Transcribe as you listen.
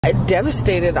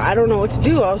Devastated. I don't know what to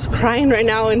do. I was crying right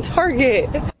now in Target.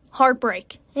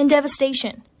 Heartbreak and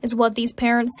devastation is what these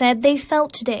parents said they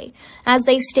felt today as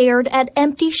they stared at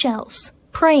empty shelves,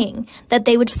 praying that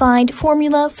they would find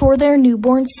formula for their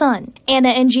newborn son. Anna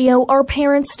and Gio are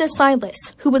parents to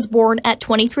Silas, who was born at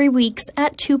 23 weeks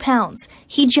at 2 pounds.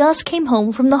 He just came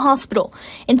home from the hospital,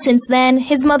 and since then,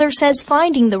 his mother says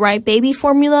finding the right baby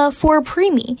formula for a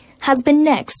preemie has been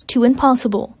next to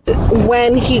impossible.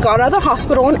 When he got out of the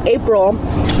hospital in April,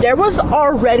 there was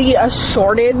already a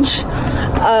shortage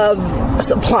of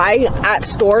supply at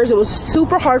stores. It was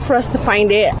super hard for us to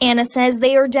find it. Anna says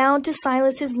they are down to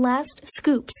Silas's last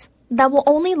scoops that will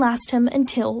only last him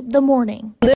until the morning.